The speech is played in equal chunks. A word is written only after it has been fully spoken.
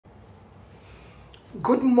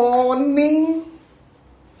Good morning.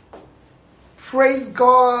 Praise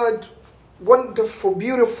God. Wonderful,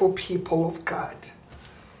 beautiful people of God.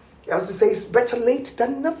 As I say, it's better late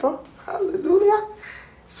than never. Hallelujah.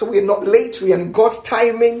 So we're not late. We are in God's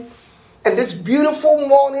timing. And this beautiful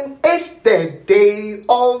morning is the day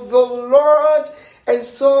of the Lord. And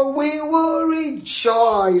so we will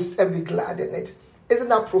rejoice and be glad in it. Isn't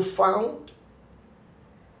that profound?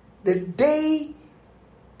 The day,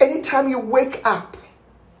 anytime you wake up,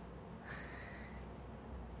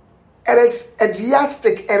 it is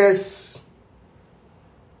enthusiastic. It is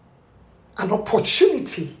an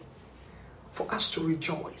opportunity for us to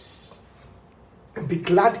rejoice and be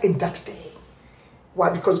glad in that day. Why?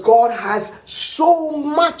 Because God has so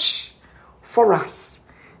much for us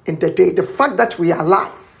in the day. The fact that we are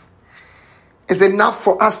alive is enough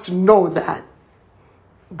for us to know that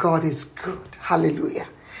God is good. Hallelujah.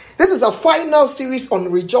 This is a final series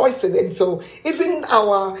on rejoicing. And so even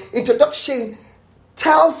our introduction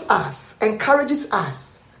tells us, encourages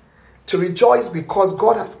us to rejoice because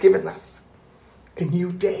God has given us a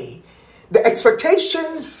new day. The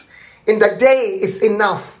expectations in the day is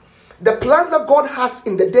enough. The plans that God has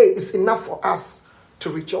in the day is enough for us to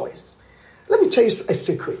rejoice. Let me tell you a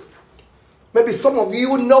secret. Maybe some of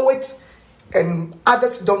you know it and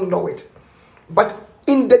others don't know it. But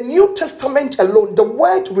in the New Testament alone, the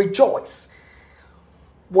word rejoice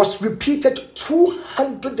was repeated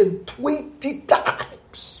 220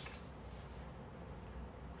 times.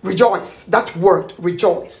 Rejoice, that word,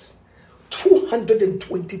 rejoice,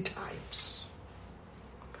 220 times.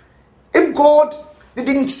 If God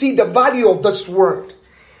didn't see the value of this word,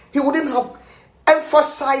 he wouldn't have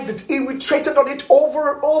emphasized it. He reiterated on it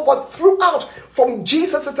over and over throughout, from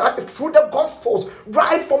Jesus through the Gospels,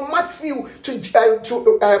 right from Matthew to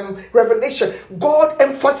Revelation. God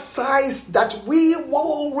emphasized that we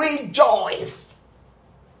will rejoice,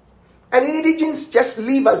 and he didn't just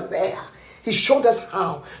leave us there. He showed us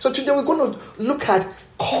how. So today we're going to look at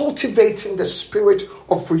cultivating the spirit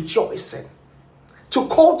of rejoicing. To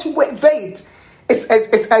cultivate, it's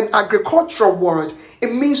an agricultural word.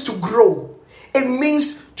 It means to grow. It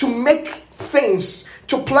means to make things,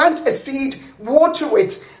 to plant a seed, water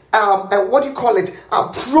it,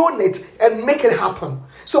 prune it, and make it happen.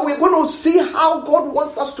 So we're going to see how God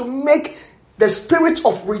wants us to make the spirit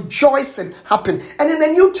of rejoicing happen. And in the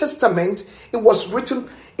New Testament, it was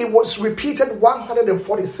repeated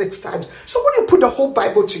 146 times. So when you put the whole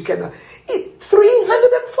Bible together,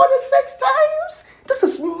 346 times. This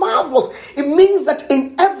is marvelous. It means that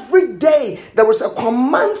in every day there is a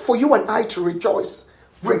command for you and I to rejoice,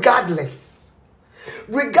 regardless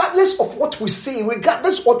of what we see,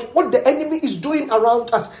 regardless of what the enemy is doing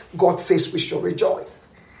around us. God says we should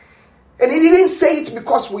rejoice. And he didn't say it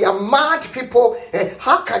because we are mad people.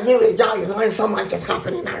 How can you rejoice when so much is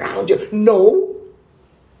happening around you? No.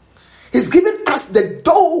 He's given us the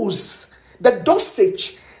dose, the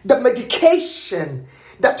dosage, the medication,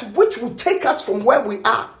 that which will take us from where we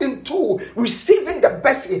are into receiving the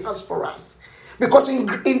best he has for us. Because in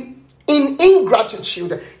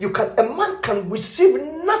ingratitude, a man can receive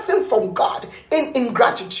nothing from God in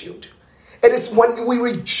ingratitude. It is when we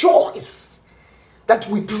rejoice that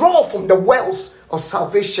we draw from the wells of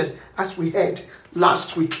salvation, as we heard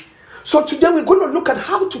last week. So today we're going to look at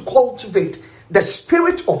how to cultivate the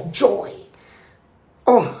spirit of joy.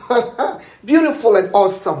 Oh, beautiful and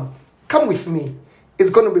awesome. Come with me. It's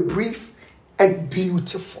going to be brief and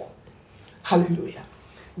beautiful. Hallelujah.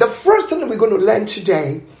 The first thing we're going to learn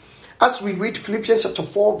today, as we read Philippians chapter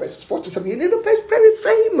 4, verses 47, you need a very, very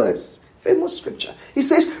famous scripture. He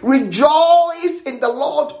says, rejoice in the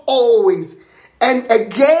Lord always. And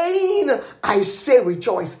again, I say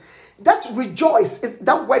rejoice. That rejoice,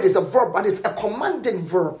 that word is a verb, but it's a commanding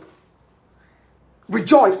verb.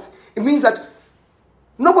 Rejoice. It means that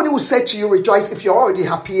nobody will say to you rejoice if you're already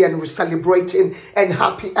happy and celebrating and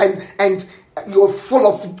happy and you're full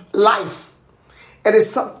of life. It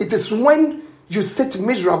is when you sit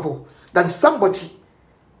miserable that somebody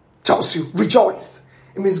tells you rejoice.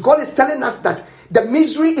 It means God is telling us that the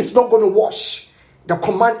misery is not going to wash. The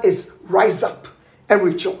command is rise up and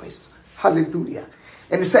rejoice. Hallelujah.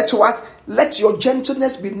 And he said to us, let your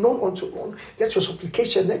gentleness be known unto all. Let your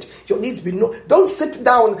supplication, let your needs be known. Don't sit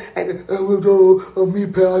down and, me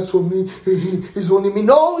prayers for me. It's only me.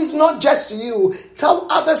 No, it's not just you. Tell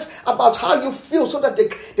others about how you feel so that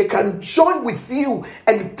they can join with you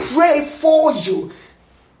and pray for you.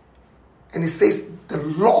 And it says, the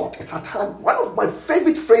Lord is at hand. One of my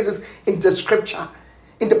favorite phrases in the scripture,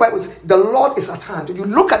 in the Bible, is the Lord is at hand. You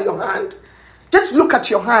look at your hand. Just look at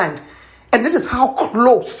your hand. And this is how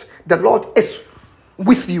close the Lord is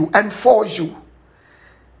with you and for you.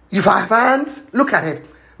 You have hands, look at it.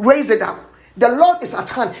 Raise it up. The Lord is at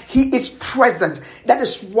hand. He is present. That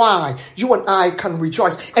is why you and I can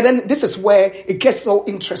rejoice. And then this is where it gets so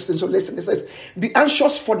interesting. So listen, it says, be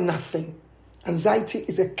anxious for nothing. Anxiety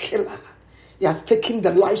is a killer. It has taken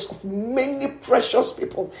the lives of many precious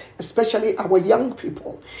people, especially our young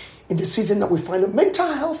people. In the season that we find,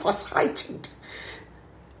 mental health has heightened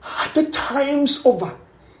 100 times over.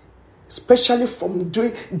 Especially from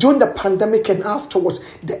during the pandemic and afterwards,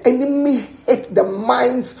 the enemy hit the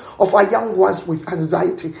minds of our young ones with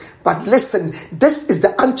anxiety. But listen, this is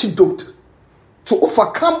the antidote to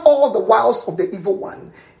overcome all the wiles of the evil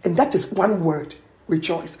one. And that is one word,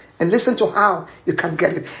 rejoice. And listen to how you can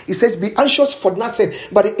get it. He says, be anxious for nothing,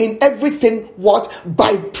 but in everything, what?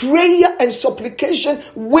 By prayer and supplication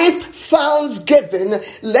with thanksgiving,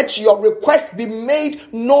 let your request be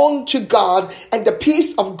made known to God, and the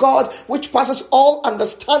peace of God, which passes all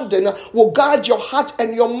understanding, will guard your heart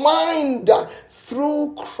and your mind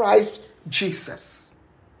through Christ Jesus.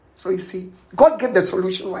 So you see, God gave the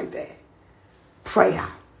solution right there. Prayer.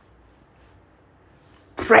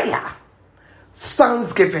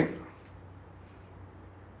 Thanksgiving.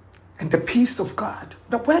 And the peace of God,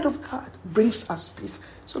 the word of God, brings us peace.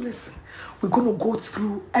 So listen, we're going to go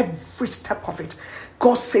through every step of it.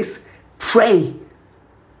 God says, pray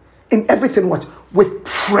in everything, what? With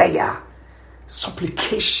prayer,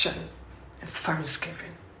 supplication, and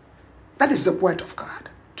thanksgiving. That is the word of God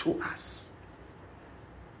to us.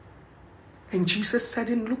 And Jesus said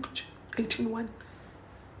in Luke 18:1,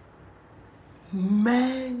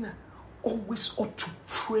 men always ought to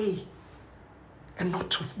pray and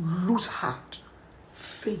not to lose heart,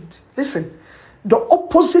 faint. Listen, the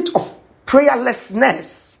opposite of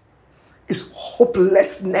prayerlessness is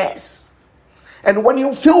hopelessness. And when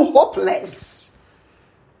you feel hopeless,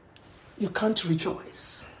 you can't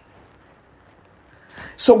rejoice.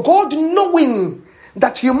 So God, knowing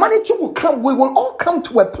that humanity will come, we will all come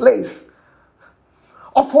to a place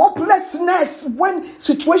of hopelessness when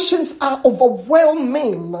situations are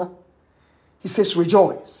overwhelming. He says,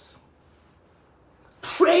 rejoice.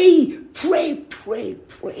 Pray.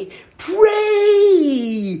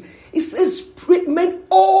 He says, pray, man,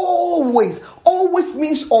 always. Always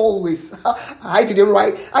means always. I didn't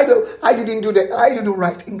write. I didn't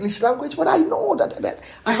write English language, but I know that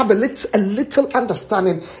I have a little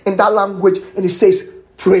understanding in that language. And it says,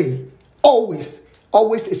 pray. Always.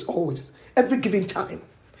 Always is always. Every given time.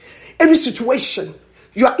 Every situation.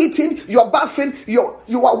 You are eating, you are bathing, you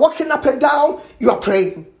are walking up and down, you are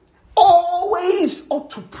praying. Always ought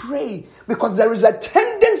to pray, because there is a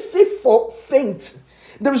tendency for faint.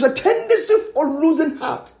 There is a tendency for losing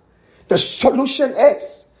heart. The solution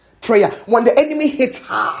is prayer. When the enemy hits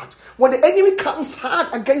hard, when the enemy comes hard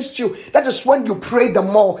against you, that is when you pray the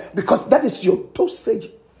more, because that is your dosage.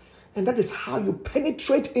 And that is how you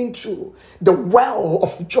penetrate into the well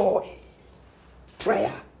of joy.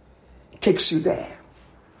 Prayer takes you there.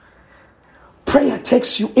 Prayer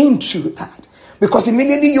takes you into that. Because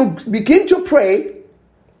immediately you begin to pray,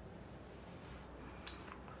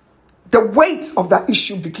 the weight of that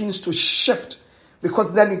issue begins to shift.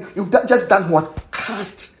 Because then you've just done what?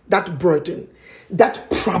 Cast that burden, that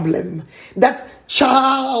problem, that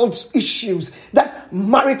child's issues, that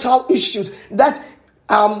marital issues, that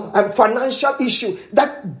financial issue,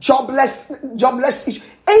 that jobless issue.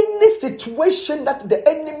 Any situation that the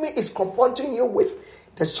enemy is confronting you with,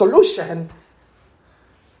 the solution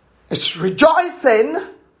is rejoicing,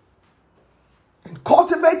 and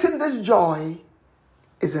cultivating this joy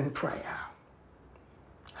is in prayer.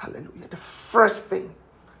 Hallelujah. The first thing,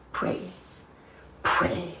 pray,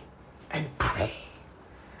 and pray.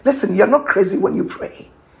 Listen, you're not crazy when you pray.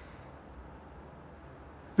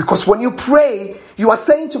 Because when you pray, you are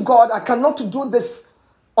saying to God, I cannot do this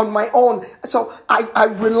on my own. So I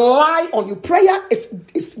rely on you. Prayer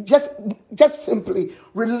is just simply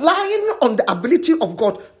relying on the ability of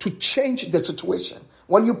God to change the situation.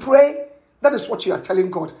 When you pray, that is what you are telling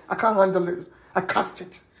God. I can't handle it. I cast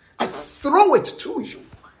it. I throw it to you.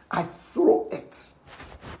 I throw it.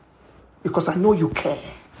 Because I know you care.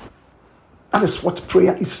 That is what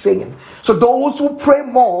prayer is saying. So those who pray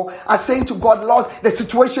more are saying to God, Lord, the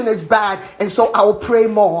situation is bad, and so I will pray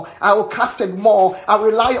more. I will cast it more. I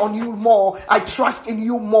rely on you more. I trust in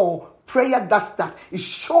you more. Prayer does that. It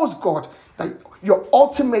shows God that your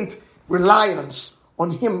ultimate reliance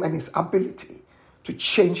on him and his ability to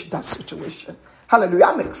change that situation. Hallelujah.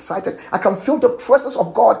 I'm excited. I can feel the presence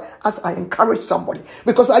of God as I encourage somebody,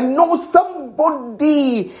 because I know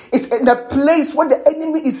somebody is in a place where the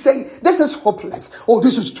enemy is saying, this is hopeless. Oh,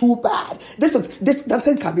 this is too bad. This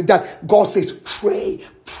nothing can be done. God says, pray.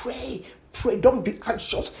 pray. Don't be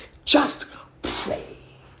anxious. Just pray.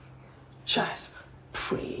 Just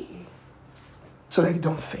pray. So that you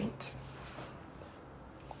don't faint.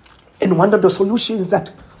 And one of the solutions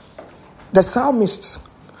that the psalmist,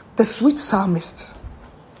 the sweet psalmist,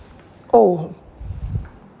 a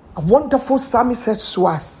wonderful psalmist says to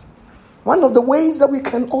us, one of the ways that we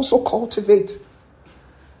can also cultivate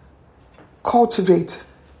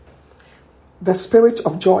the spirit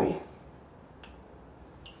of joy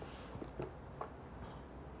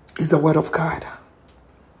is the word of God.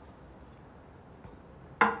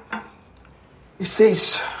 It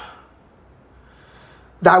says,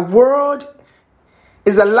 thy word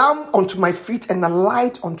is a lamp unto my feet and a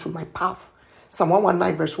light unto my path. Psalm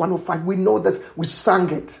 119 verse 105. We know this. We sang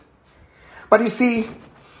it. But you see,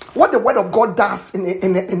 what the word of God does in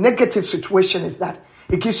a negative situation is that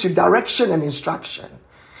it gives you direction and instruction.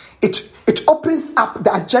 It opens up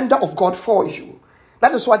the agenda of God for you.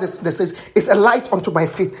 That is what this says. It's a light unto my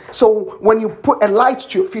feet. So when you put a light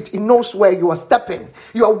to your feet, it knows where you are stepping.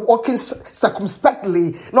 You are walking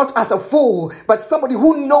circumspectly, not as a fool, but somebody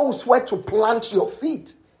who knows where to plant your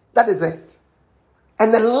feet. That is it.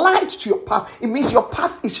 And the light to your path, it means your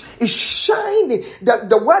path is shining.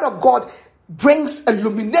 The word of God brings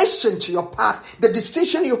illumination to your path, the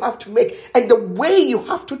decision you have to make, and the way you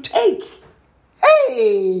have to take.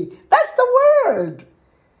 Hey, that's the word.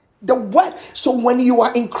 The word. So when you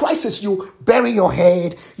are in crisis, you bury your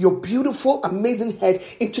head, your beautiful, amazing head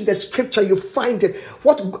into the scripture. You find it.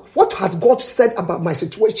 What has God said about my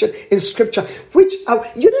situation in scripture? Which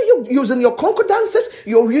you're using your concordances.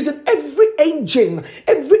 You're using every engine,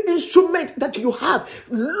 every instrument that you have.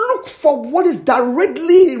 Look for what is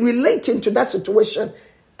directly relating to that situation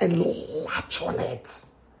and latch on it.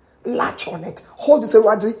 Latch on it. Hold this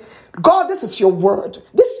already. God, this is your word.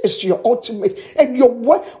 This is your ultimate. And your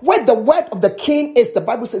word, where the word of the king is, the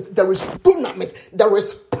Bible says there is dunamis, there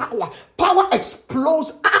is power. Power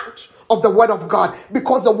explodes out of the word of God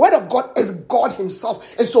because the word of God is God himself.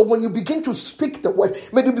 And so when you begin to speak the word,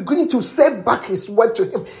 when you begin to say back his word to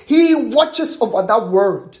him, he watches over that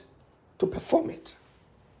word to perform it.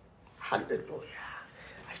 Hallelujah.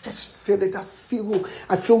 Just feel it. I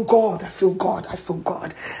feel God. I feel God. I feel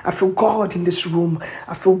God. I feel God in this room.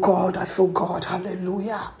 I feel God. I feel God.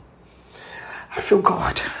 Hallelujah. I feel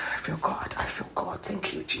God. I feel God. I feel God.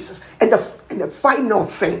 Thank you, Jesus. And the final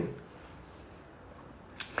thing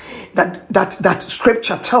that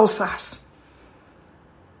scripture tells us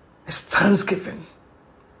is thanksgiving.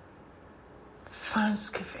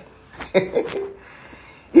 Thanksgiving.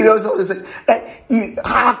 You know, so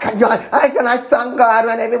how can I thank God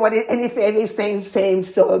when anything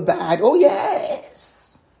seems so bad? Oh,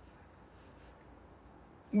 yes.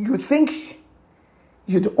 You think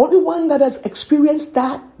you're the only one that has experienced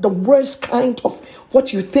that, the worst kind of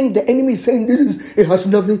what you think the enemy is saying. It has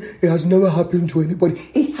never happened to anybody.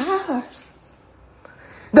 It has.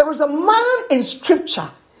 There is a man in scripture.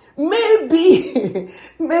 Maybe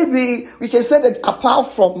we can say that apart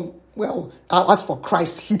from, as for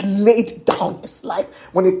Christ, he laid down his life.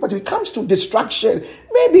 When it comes to destruction,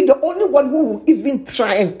 maybe the only one who will even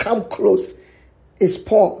try and come close is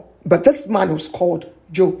Paul. But this man was called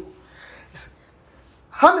Job.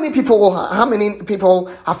 How many people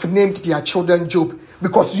have named their children Job?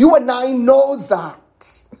 Because you and I know that.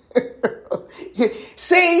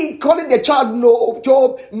 Calling the child no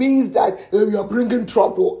Job means that you are bringing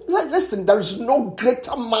trouble. Listen, there is no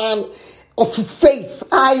greater man of faith.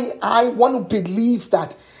 I want to believe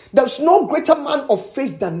that there's no greater man of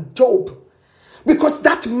faith than Job, because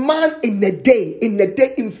that man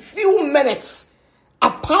in few minutes,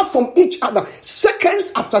 apart from each other,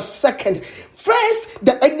 seconds after second, first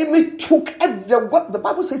the enemy took the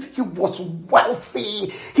Bible says he was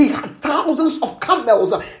wealthy. He had thousands of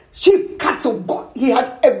camels, sheep, cattle, God. He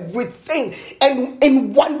had everything. And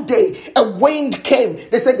in one day, a wind came.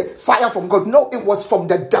 They said fire from God. No, it was from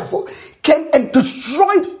the devil. Came and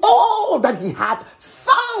destroyed all that he had.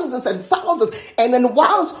 Thousands and thousands. And then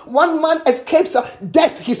whilst one man escapes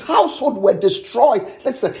death, his household were destroyed.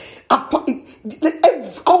 Listen,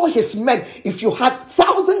 all his men, if you had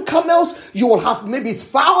 1,000 camels, you will have maybe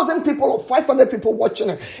 1,000 people or 500 people watching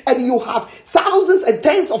it. And you have thousands and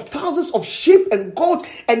tens of thousands of sheep and goat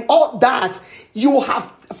and all that. You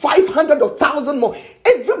have 500 or 1,000 more.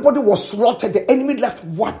 Everybody was slaughtered. The enemy left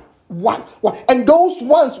one. And those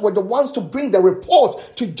ones were the ones to bring the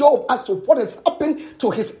report to Job as to what has happened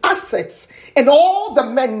to his assets and all the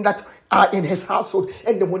men that are in his household.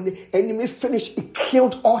 And then when the enemy finished, he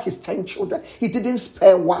killed all his 10 children. He didn't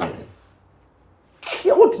spare one.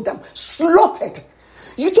 Killed them, slaughtered.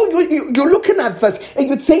 You're looking at this and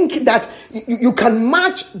you think that you can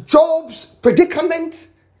match Job's predicament.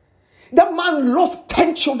 That man lost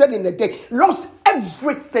 10 children in a day, lost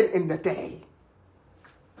everything in the day.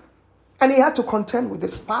 And he had to contend with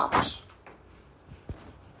his spouse.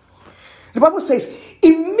 The Bible says,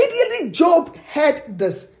 immediately Job heard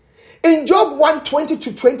this. In Job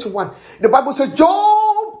 1:20-21, the Bible says,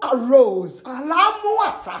 Job arose.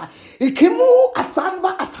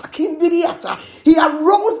 He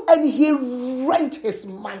arose and he rent his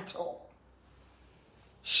mantle,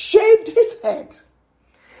 shaved his head,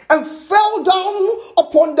 and fell down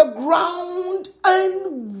upon the ground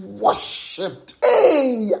and worshipped.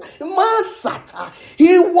 Hey, Masata.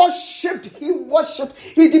 He worshipped.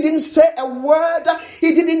 He didn't say a word.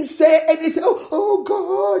 He didn't say anything. Oh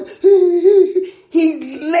God.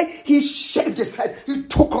 He shaved his head. He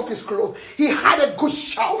took off his clothes. He had a good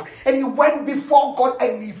shower. And he went before God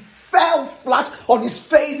and he fell flat on his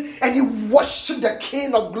face and he worshipped the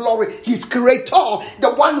King of Glory, his creator,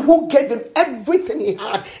 the one who gave him everything he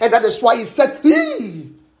had. And that is why he said,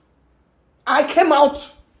 I came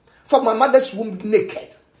out from my mother's womb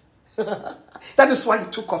naked. That is why he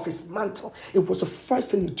took off his mantle. It was the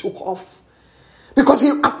first thing he took off. Because he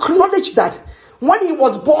acknowledged that when he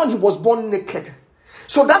was born naked.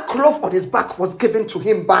 So that cloth on his back was given to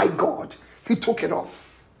him by God. He took it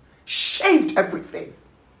off. Shaved everything.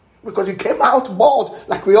 Because he came out bald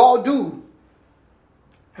like we all do.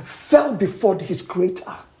 And fell before his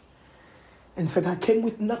creator. And said, I came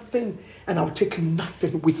with nothing and I'll take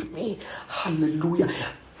nothing with me. Hallelujah.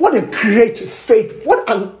 What a great faith. What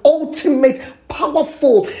an ultimate,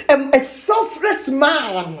 powerful, and a selfless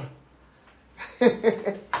man.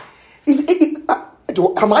 Am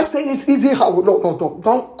I saying it's easy?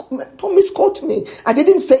 No. Don't misquote me. I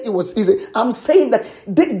didn't say it was easy. I'm saying that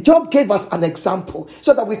Job gave us an example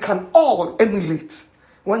so that we can all emulate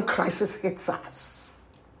when crisis hits us.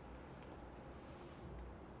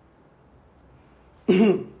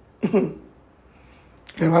 The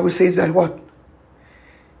Bible says that what?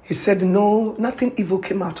 He said, no, nothing evil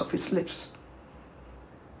came out of his lips.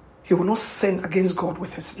 He will not sin against God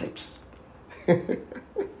with his lips.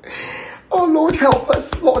 Oh, Lord, help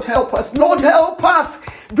us. Lord, help us. Lord, help us.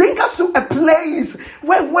 Bring us to a place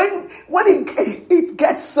where when it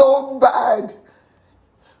gets so bad,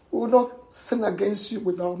 we will not sin against you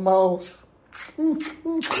with our mouths.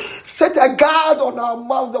 Set a guard on our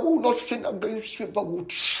mouths that we will not sin against you, but will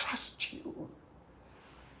trust you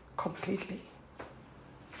completely.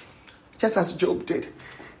 Just as Job did.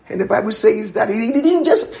 And the Bible says that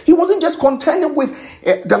he wasn't just contending with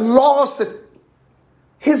the losses.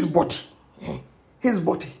 His body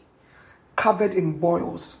covered in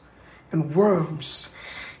boils and worms.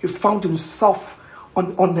 He found himself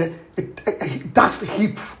on a dust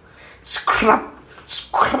heap,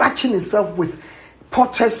 scratching himself with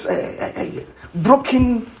potter's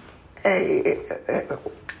broken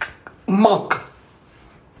mug.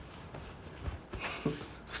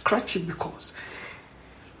 Scratching because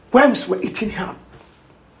worms were eating him.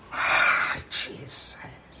 Jesus.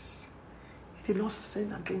 He did not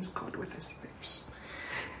sin against God with his lips.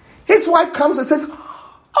 His wife comes and says,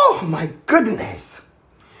 oh my goodness.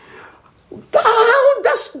 How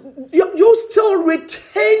does you still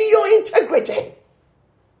retain your integrity?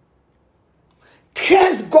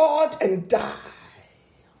 Curse God and die.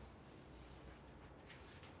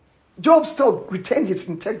 Job still retained his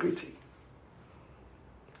integrity.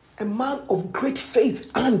 A man of great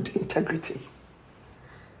faith and integrity.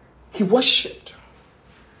 He worshipped.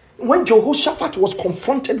 When Jehoshaphat was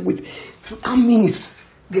confronted with armies,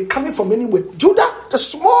 they're coming from anywhere. Judah, the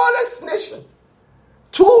smallest nation.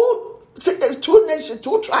 Two nations,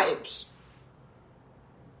 two tribes.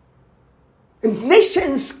 And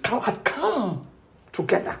nations had come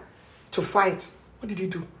together to fight. What did he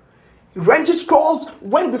do? He rent his scrolls,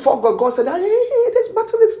 went before God. God said, hey, this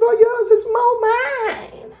battle is not yours, it's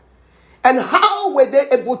mine. And how were they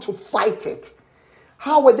able to fight it?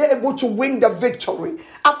 How were they able to win the victory?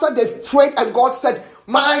 After they prayed and God said,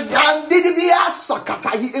 my God, he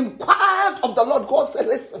inquired of the Lord. God said,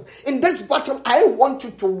 listen, in this battle, I want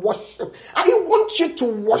you to worship. I want you to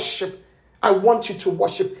worship. I want you to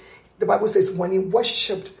worship. The Bible says when he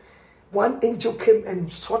worshipped, one angel came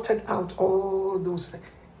and sorted out all those things.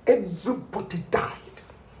 Everybody died.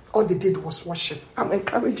 All they did was worship. I'm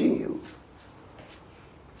encouraging you.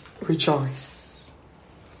 Rejoice.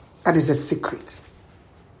 That is a secret.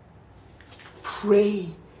 Pray,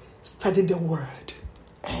 study the word,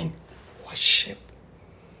 and worship.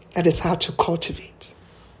 That is how to cultivate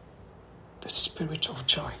the spirit of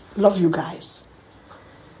joy. Love you guys.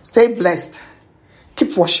 Stay blessed.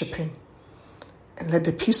 Keep worshiping. And let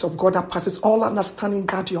the peace of God that passes all understanding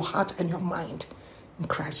guard your heart and your mind in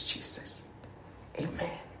Christ Jesus.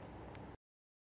 Amen.